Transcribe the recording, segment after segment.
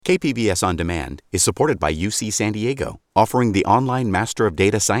KPBS On Demand is supported by UC San Diego, offering the online Master of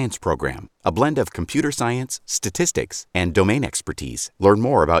Data Science program, a blend of computer science, statistics, and domain expertise. Learn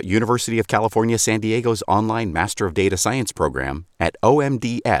more about University of California San Diego's online Master of Data Science program at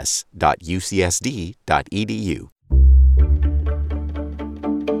omds.ucsd.edu.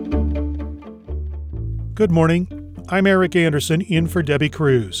 Good morning. I'm Eric Anderson in for Debbie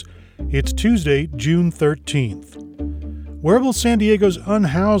Cruz. It's Tuesday, June 13th. Where will San Diego's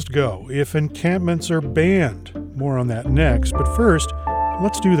unhoused go if encampments are banned? More on that next, but first,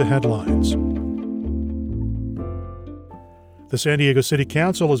 let's do the headlines. The San Diego City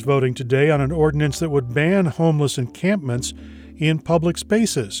Council is voting today on an ordinance that would ban homeless encampments in public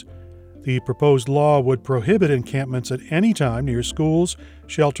spaces. The proposed law would prohibit encampments at any time near schools,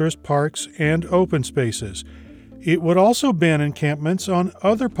 shelters, parks, and open spaces. It would also ban encampments on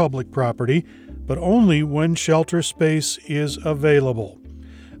other public property, but only when shelter space is available.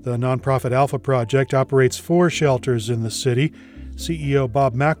 The nonprofit Alpha Project operates 4 shelters in the city. CEO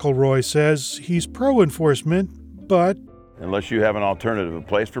Bob McElroy says he's pro-enforcement, but unless you have an alternative, a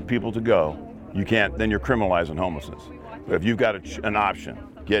place for people to go, you can't, then you're criminalizing homelessness. But if you've got an option,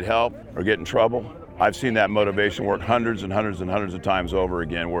 get help or get in trouble, I've seen that motivation work hundreds and hundreds and hundreds of times over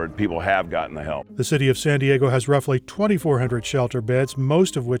again where people have gotten the help. The city of San Diego has roughly 2,400 shelter beds,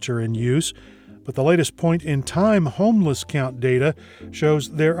 most of which are in use. But the latest point-in-time homeless count data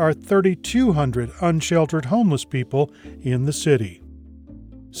shows there are 3,200 unsheltered homeless people in the city.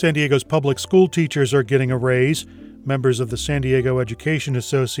 San Diego's public school teachers are getting a raise. Members of the San Diego Education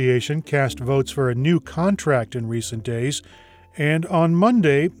Association cast votes for a new contract in recent days, and on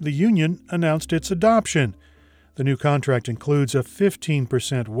Monday, the union announced its adoption. The new contract includes a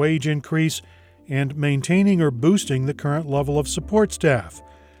 15% wage increase and maintaining or boosting the current level of support staff.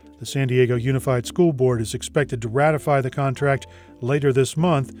 The San Diego Unified School Board is expected to ratify the contract later this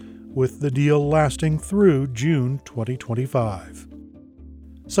month, with the deal lasting through June 2025.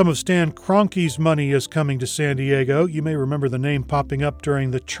 Some of Stan Kroenke's money is coming to San Diego. You may remember the name popping up during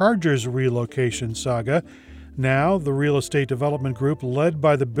the Chargers relocation saga. Now, the real estate development group led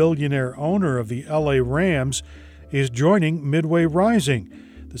by the billionaire owner of the LA Rams is joining Midway Rising.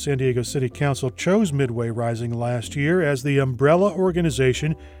 The San Diego City Council chose Midway Rising last year as the umbrella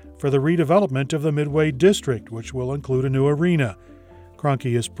organization for the redevelopment of the Midway District, which will include a new arena.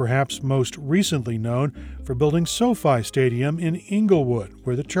 Kroenke is perhaps most recently known for building SoFi Stadium in Inglewood,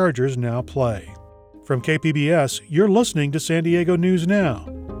 where the Chargers now play. From KPBS, you're listening to San Diego News Now.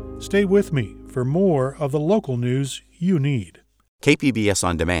 Stay with me for more of the local news you need. KPBS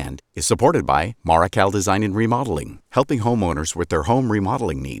On Demand is supported by Marroccal Design and Remodeling, helping homeowners with their home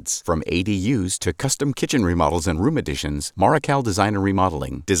remodeling needs. From ADUs to custom kitchen remodels and room additions, Marroccal Design and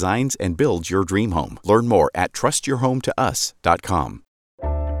Remodeling designs and builds your dream home. Learn more at trustyourhometous.com.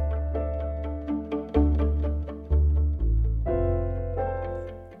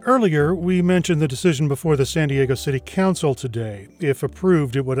 Earlier, we mentioned the decision before the San Diego City Council today. If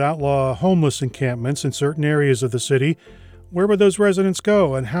approved, it would outlaw homeless encampments in certain areas of the city. Where would those residents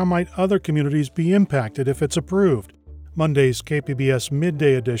go, and how might other communities be impacted if it's approved? Monday's KPBS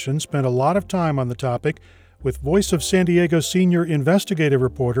Midday Edition spent a lot of time on the topic, with Voice of San Diego senior investigative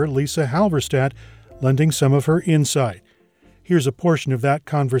reporter Lisa Halverstadt lending some of her insight. Here's a portion of that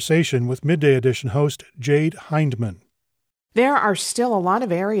conversation with Midday Edition host Jade Hindman. There are still a lot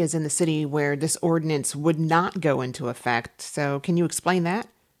of areas in the city where this ordinance would not go into effect. So can you explain that?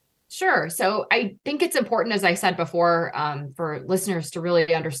 Sure. So I think it's important, as I said before, for listeners to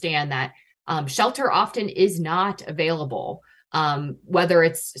really understand that shelter often is not available, whether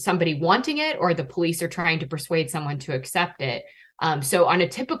it's somebody wanting it or the police are trying to persuade someone to accept it. So on a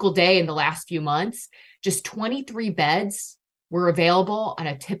typical day in the last few months, just 23 beds were available on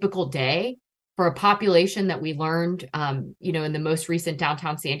a typical day for a population that we learned, in the most recent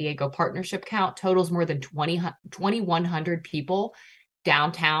downtown San Diego partnership count totals more than 2,100 people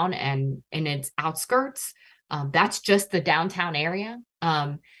downtown and in its outskirts. That's just the downtown area.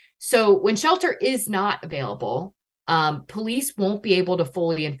 So when shelter is not available, police won't be able to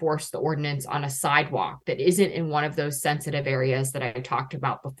fully enforce the ordinance on a sidewalk that isn't in one of those sensitive areas that I talked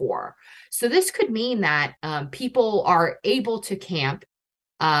about before. So this could mean that people are able to camp.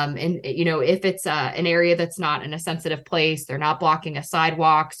 If it's an area that's not in a sensitive place, they're not blocking a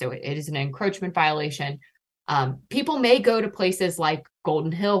sidewalk, so it is an encroachment violation. People may go to places like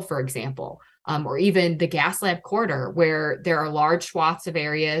Golden Hill, for example, or even the Gaslamp Corridor, where there are large swaths of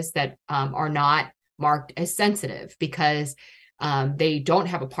areas that are not marked as sensitive because they don't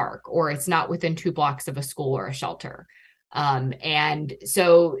have a park or it's not within 2 blocks of a school or a shelter. And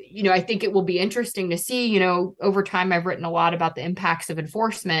so, I think it will be interesting to see, over time, I've written a lot about the impacts of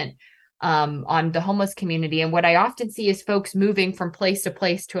enforcement on the homeless community. And what I often see is folks moving from place to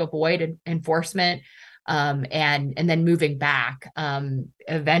place to avoid enforcement and then moving back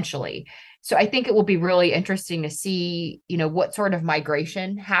eventually. So I think it will be really interesting to see, what sort of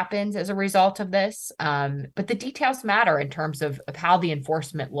migration happens as a result of this. But the details matter in terms of how the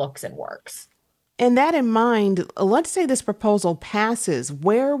enforcement looks and works. And that in mind, let's say this proposal passes,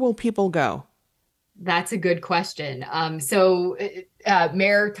 where will people go? That's a good question. So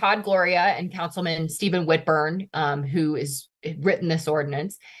Mayor Todd Gloria and Councilman Stephen Whitburn, who has written this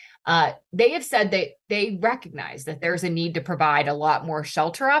ordinance, they have said they recognize that there's a need to provide a lot more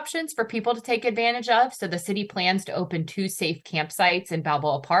shelter options for people to take advantage of. So the city plans to open 2 safe campsites in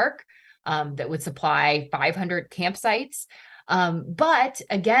Balboa Park that would supply 500 campsites. But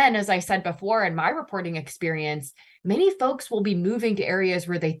again, as I said before, in my reporting experience, many folks will be moving to areas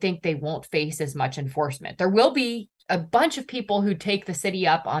where they think they won't face as much enforcement. There will be a bunch of people who take the city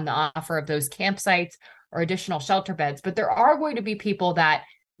up on the offer of those campsites or additional shelter beds, but there are going to be people that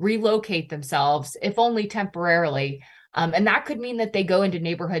relocate themselves, if only temporarily. And that could mean that they go into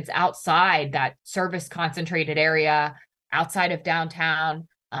neighborhoods outside that service concentrated area, outside of downtown.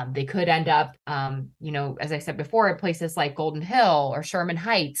 They could end up, as I said before, in places like Golden Hill or Sherman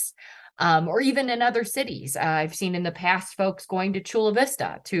Heights, or even in other cities. I've seen in the past folks going to Chula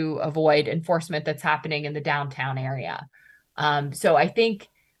Vista to avoid enforcement that's happening in the downtown area. So I think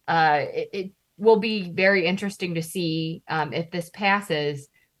it will be very interesting to see if this passes,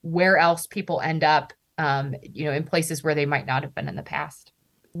 where else people end up, in places where they might not have been in the past.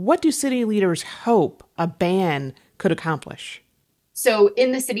 What do city leaders hope a ban could accomplish? So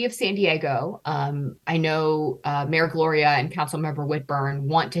in the city of San Diego, I know Mayor Gloria and Councilmember Whitburn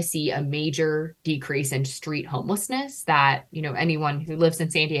want to see a major decrease in street homelessness that, anyone who lives in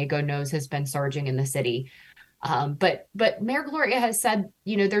San Diego knows has been surging in the city. But Mayor Gloria has said,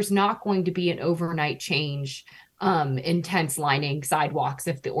 there's not going to be an overnight change in tents lining sidewalks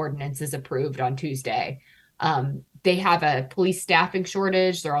if the ordinance is approved on Tuesday. They have a police staffing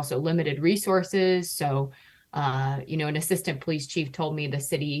shortage. There are also limited resources. So an assistant police chief told me the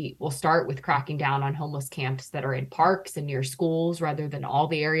city will start with cracking down on homeless camps that are in parks and near schools rather than all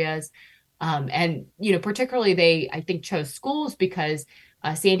the areas. And particularly they, I think, chose schools because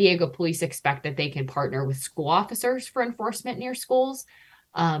San Diego police expect that they can partner with school officers for enforcement near schools.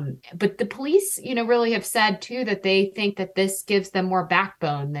 But the police, really have said, too, that they think that this gives them more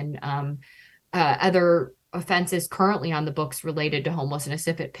backbone than other offenses currently on the books related to homelessness.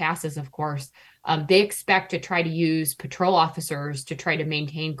 If it passes, of course, they expect to try to use patrol officers to try to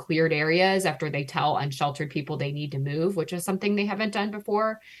maintain cleared areas after they tell unsheltered people they need to move, which is something they haven't done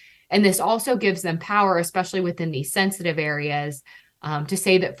before. And this also gives them power, especially within these sensitive areas, to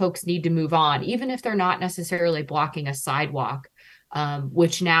say that folks need to move on, even if they're not necessarily blocking a sidewalk,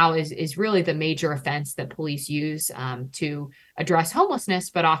 which now is really the major offense that police use to address homelessness.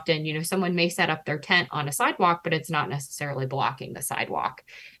 But often, someone may set up their tent on a sidewalk, but it's not necessarily blocking the sidewalk.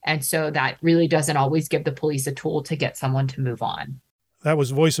 And so that really doesn't always give the police a tool to get someone to move on. That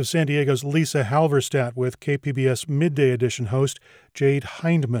was Voice of San Diego's Lisa Halverstadt with KPBS Midday Edition host Jade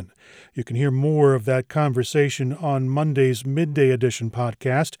Hindman. You can hear more of that conversation on Monday's Midday Edition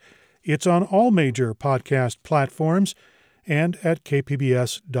podcast. It's on all major podcast platforms and at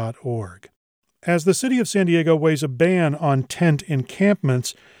kpbs.org. As the city of San Diego weighs a ban on tent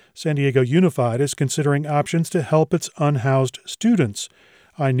encampments, San Diego Unified is considering options to help its unhoused students.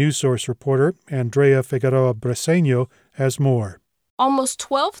 iNewsSource reporter Andrea Figueroa Breseño has more. Almost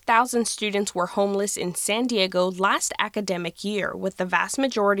 12,000 students were homeless in San Diego last academic year, with the vast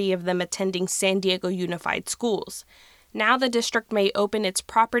majority of them attending San Diego Unified schools. Now the district may open its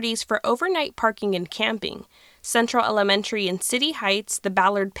properties for overnight parking and camping. Central Elementary in City Heights, the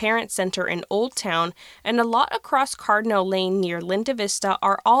Ballard Parent Center in Old Town, and a lot across Cardinal Lane near Linda Vista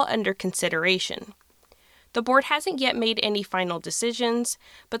are all under consideration. The board hasn't yet made any final decisions,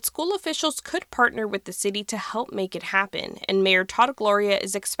 but school officials could partner with the city to help make it happen, and Mayor Todd Gloria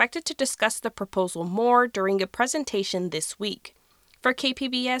is expected to discuss the proposal more during a presentation this week. For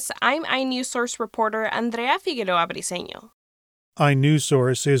KPBS, I'm iNewsSource reporter Andrea Figueroa Briseño.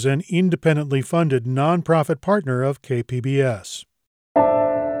 iNewsSource is an independently funded nonprofit partner of KPBS.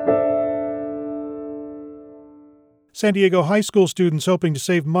 San Diego high school students hoping to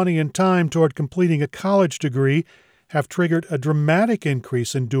save money and time toward completing a college degree have triggered a dramatic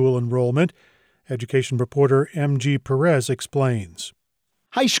increase in dual enrollment. Education reporter M.G. Perez explains.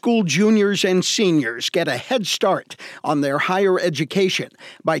 High school juniors and seniors get a head start on their higher education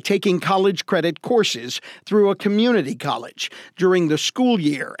by taking college credit courses through a community college during the school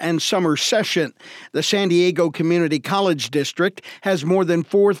year and summer session. The San Diego Community College District has more than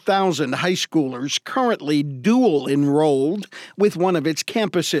 4,000 high schoolers currently dual enrolled with one of its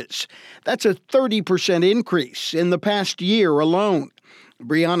campuses. That's a 30% increase in the past year alone.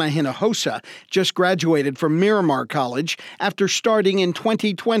 Brianna Hinojosa just graduated from Miramar College after starting in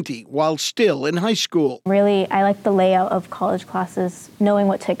 2020 while still in high school. Really, I like the layout of college classes, knowing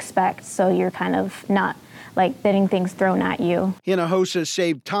what to expect, so you're kind of not getting things thrown at you. Hinojosa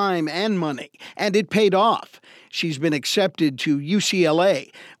saved time and money, and it paid off. She's been accepted to UCLA,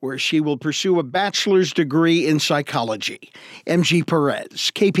 where she will pursue a bachelor's degree in psychology. MG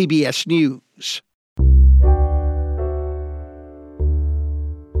Perez, KPBS News.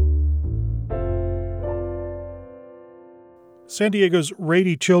 San Diego's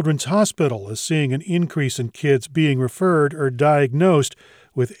Rady Children's Hospital is seeing an increase in kids being referred or diagnosed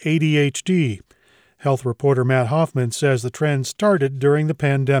with ADHD. Health reporter Matt Hoffman says the trend started during the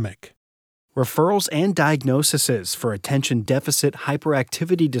pandemic. Referrals and diagnoses for attention deficit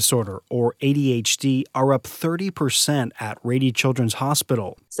hyperactivity disorder, or ADHD, are up 30% at Rady Children's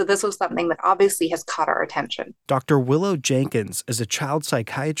Hospital. So this was something that obviously has caught our attention. Dr. Willow Jenkins is a child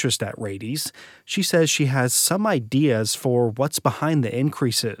psychiatrist at Rady's. She says she has some ideas for what's behind the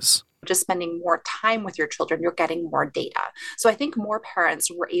increases. Just spending more time with your children, you're getting more data. So I think more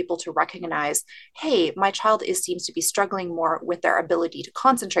parents were able to recognize, hey, my child seems to be struggling more with their ability to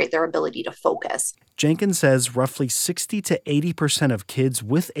concentrate, their ability to focus. Jenkins says roughly 60 to 80% of kids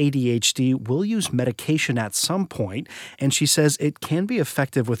with ADHD will use medication at some point, and she says it can be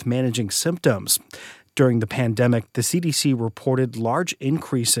effective with managing symptoms. During the pandemic, the CDC reported large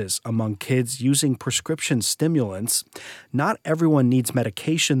increases among kids using prescription stimulants. Not everyone needs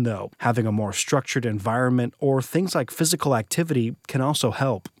medication, though. Having a more structured environment or things like physical activity can also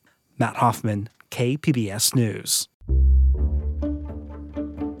help. Matt Hoffman, KPBS News.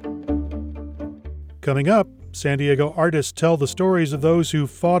 Coming up, San Diego artists tell the stories of those who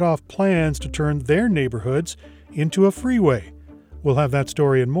fought off plans to turn their neighborhoods into a freeway. We'll have that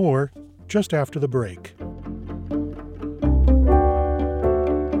story and more just after the break.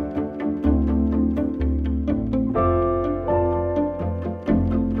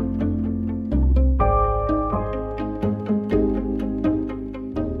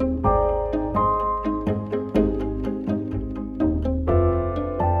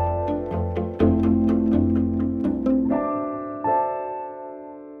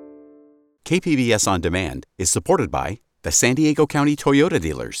 KPBS On Demand is supported by the San Diego County Toyota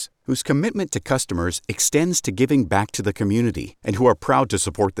dealers, whose commitment to customers extends to giving back to the community and who are proud to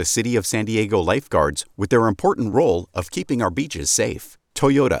support the City of San Diego lifeguards with their important role of keeping our beaches safe.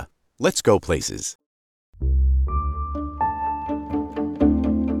 Toyota, let's go places.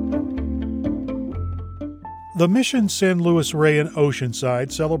 The Mission San Luis Rey in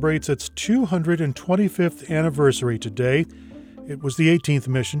Oceanside celebrates its 225th anniversary today. It was the 18th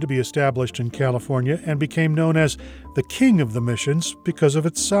mission to be established in California and became known as the King of the Missions because of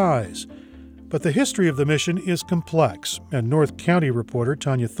its size. But the history of the mission is complex, and North County reporter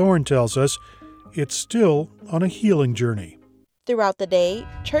Tanya Thorne tells us it's still on a healing journey. Throughout the day,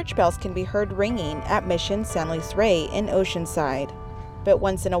 church bells can be heard ringing at Mission San Luis Rey in Oceanside. But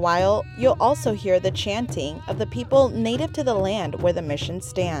once in a while, you'll also hear the chanting of the people native to the land where the mission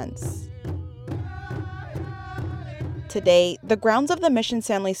stands. Today, the grounds of the Mission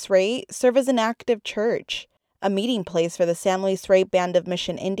San Luis Rey serve as an active church, a meeting place for the San Luis Rey Band of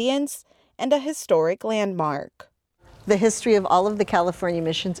Mission Indians, and a historic landmark. The history of all of the California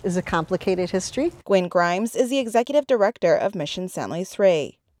missions is a complicated history. Gwen Grimes is the executive director of Mission San Luis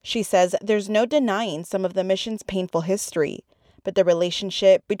Rey. She says there's no denying some of the mission's painful history, but the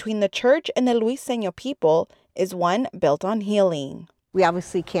relationship between the church and the Luiseño people is one built on healing. We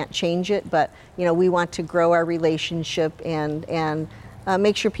obviously can't change it, but we want to grow our relationship and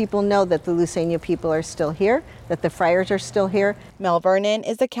make sure people know that the Luiseño people are still here, that the friars are still here. Mel Vernon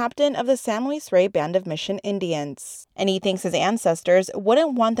is the captain of the San Luis Rey Band of Mission Indians, and he thinks his ancestors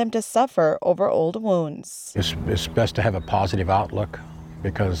wouldn't want them to suffer over old wounds. It's best to have a positive outlook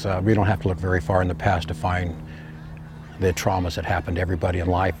because we don't have to look very far in the past to find the traumas that happened to everybody in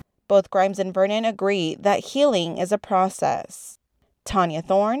life. Both Grimes and Vernon agree that healing is a process. Tanya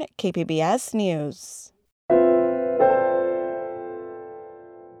Thorne, KPBS News.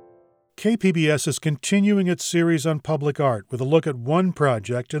 KPBS is continuing its series on public art with a look at one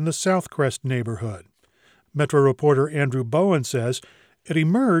project in the Southcrest neighborhood. Metro reporter Andrew Bowen says it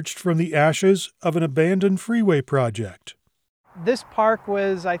emerged from the ashes of an abandoned freeway project. This park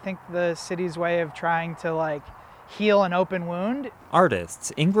was, I think, the city's way of trying to heal an open wound.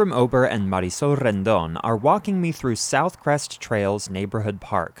 Artists Ingram Ober and Marisol Rendon are walking me through Southcrest Trails Neighborhood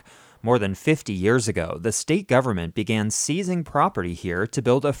Park. More than 50 years ago, the state government began seizing property here to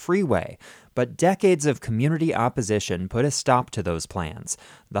build a freeway, but decades of community opposition put a stop to those plans.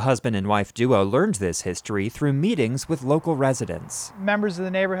 The husband and wife duo learned this history through meetings with local residents. Members of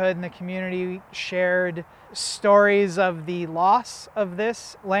the neighborhood and the community shared stories of the loss of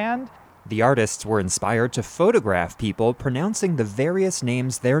this land. The artists were inspired to photograph people pronouncing the various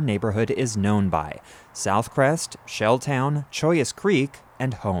names their neighborhood is known by: Southcrest, Shelltown, Choyas Creek,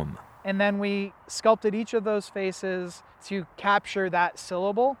 and Home. And then we sculpted each of those faces to capture that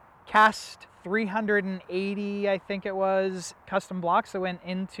syllable, cast 380, I think it was, custom blocks that went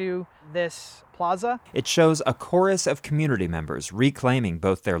into this plaza. It shows a chorus of community members reclaiming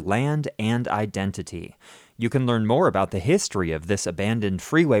both their land and identity. You can learn more about the history of this abandoned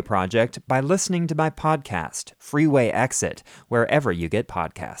freeway project by listening to my podcast, Freeway Exit, wherever you get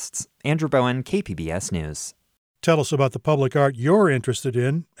podcasts. Andrew Bowen, KPBS News. Tell us about the public art you're interested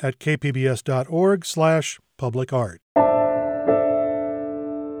in at kpbs.org/publicart.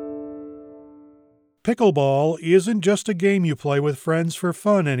 Pickleball isn't just a game you play with friends for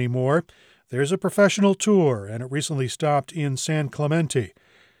fun anymore. There's a professional tour, and it recently stopped in San Clemente.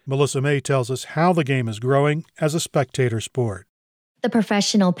 Melissa May tells us how the game is growing as a spectator sport. The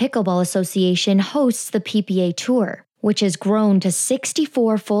Professional Pickleball Association hosts the PPA Tour, which has grown to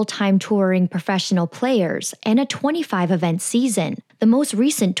 64 full-time touring professional players and a 25-event season. The most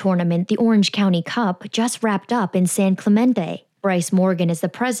recent tournament, the Orange County Cup, just wrapped up in San Clemente. Bryce Morgan is the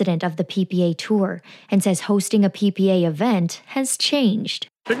president of the PPA Tour and says hosting a PPA event has changed.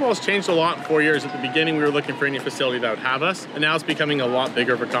 Pickleball has changed a lot in 4 years. At the beginning, we were looking for any facility that would have us, and now it's becoming a lot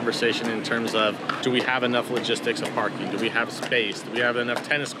bigger of a conversation in terms of, do we have enough logistics of parking? Do we have space? Do we have enough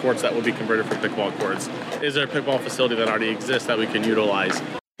tennis courts that will be converted for pickleball courts? Is there a pickleball facility that already exists that we can utilize?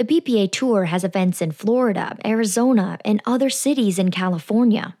 The PPA Tour has events in Florida, Arizona, and other cities in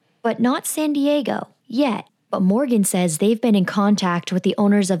California, but not San Diego yet. But Morgan says they've been in contact with the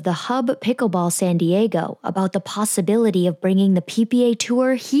owners of the Hub Pickleball San Diego about the possibility of bringing the PPA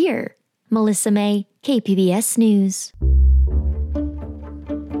Tour here. Melissa May, KPBS News.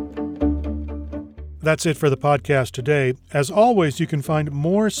 That's it for the podcast today. As always, you can find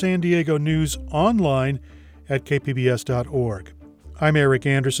more San Diego news online at kpbs.org. I'm Eric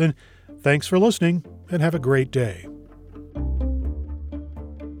Anderson. Thanks for listening, and have a great day.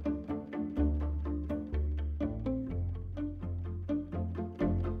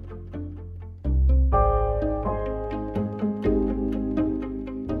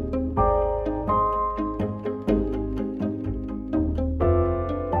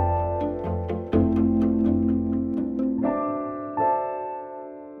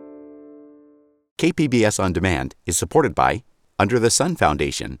 KPBS On Demand is supported by Under the Sun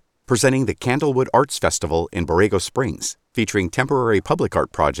Foundation, presenting the Candlewood Arts Festival in Borrego Springs, featuring temporary public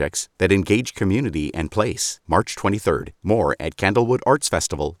art projects that engage community and place. March 23rd. More at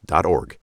candlewoodartsfestival.org.